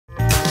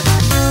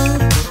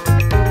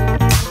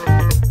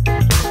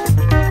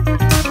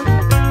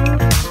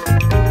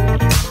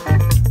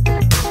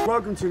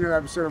to another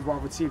episode of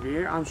Waffle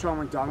TV. I'm Sean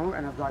McDonald,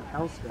 and I've got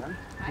Elska,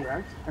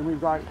 correct? And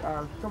we've got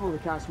a couple of the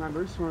cast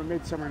members from a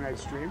Midsummer night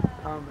stream.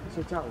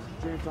 So tell us,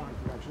 James on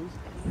Productions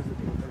is the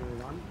people putting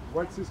it on.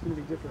 What's this going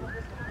to be different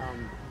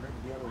than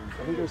the other ones?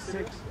 I think there's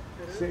six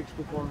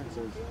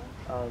performances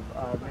of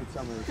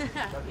Midsummer,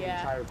 the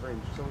entire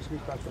fringe. So what's going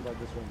to be special about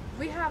this one?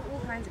 We have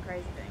all kinds of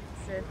crazy things.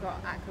 So we've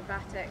got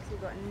acrobatics,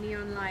 we've got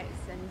neon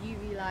lights and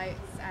UV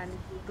lights and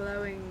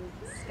glowing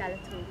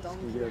skeletal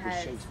donkey heads. Like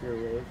a Shakespeare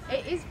wave.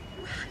 It is,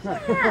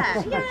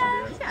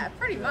 yeah,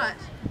 pretty much.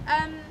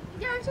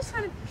 Yeah, I'm just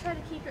trying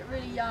to keep it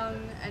really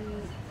young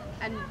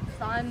and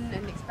fun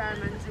and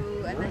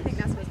experimental, and I think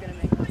that's what's going to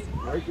make us.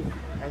 Very good.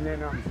 And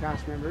then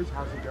cast members,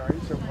 how's it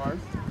going so far?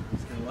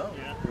 It's going well.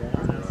 Yeah.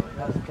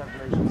 How's the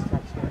preparations?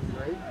 Tech's going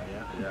great?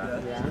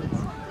 Yeah.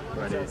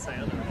 Ready to say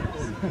other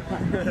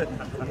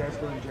You guys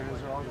going to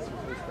dinners or all? This is your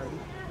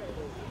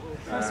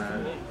first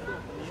time?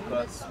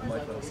 That's my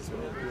first as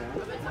well.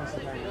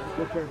 Yeah.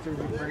 Good characters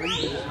in friends,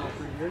 but it's not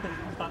pretty good.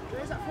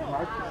 Where's that for?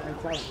 Mark, and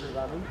tell us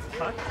about him.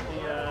 Puck,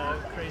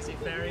 the crazy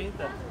fairy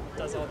that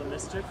does all the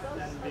mischief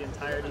in the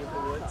entirety of the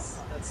woods.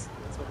 That's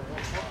what it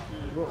is.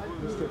 Cool.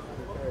 Mischief for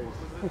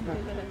the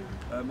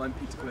fairies. I'm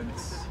Peter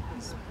Quince.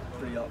 He's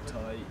pretty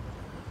uptight,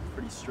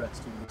 pretty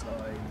stressed all the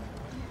time.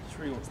 Just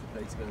really wants the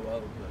play to go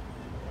well, but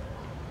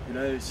who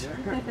knows?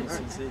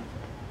 We'll see.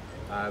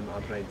 I'm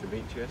playing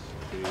Demetrius,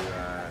 who's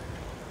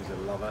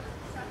a lover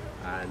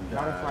and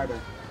Not a fighter.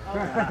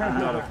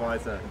 not a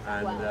fighter,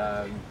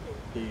 and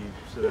he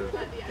sort of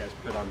gets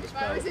put under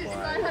spell by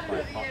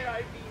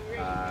Puck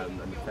and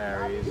the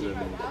fairies,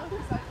 and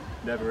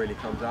never really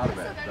comes out of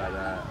it, but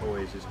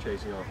always is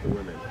chasing after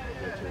women,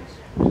 which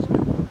is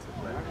good fun to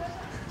play.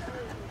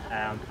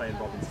 I'm playing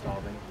Robin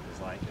Starving,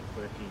 who's like a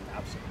quirky,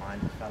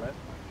 absent-minded fellow,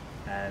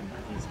 and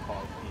he's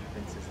part of the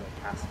Prince's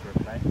cast for a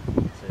play,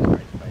 so it's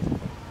great to play some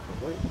fun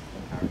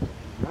character.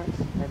 Nice.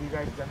 Have you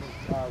guys done this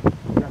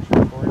production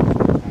before?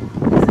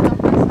 This is our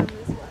first time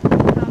this one. We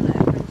found it at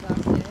Fringe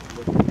last year,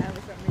 which went really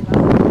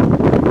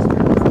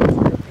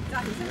well.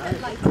 Exactly, so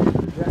it's lighter.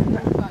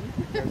 Fun.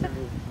 You guys have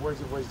any words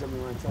of wisdom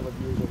you want to tell the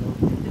viewers at home?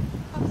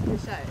 That's the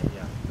show.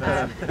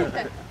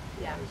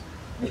 Yeah.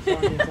 It's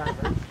on the entire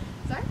fringe.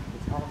 Sorry?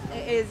 It's on the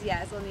It is,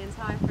 yeah. It's on the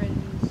entire Fringe,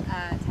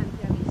 10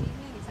 p.m. each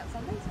evening, except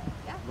Sundays.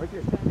 Yeah. Wicked.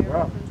 It's going to be a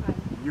Well, really fun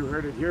time. you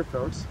heard it here,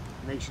 folks.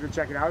 Make sure to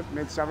check it out,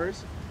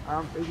 Midsummers.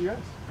 Thank you guys.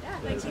 Yeah,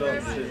 thank you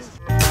very much.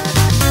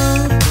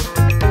 Cheers.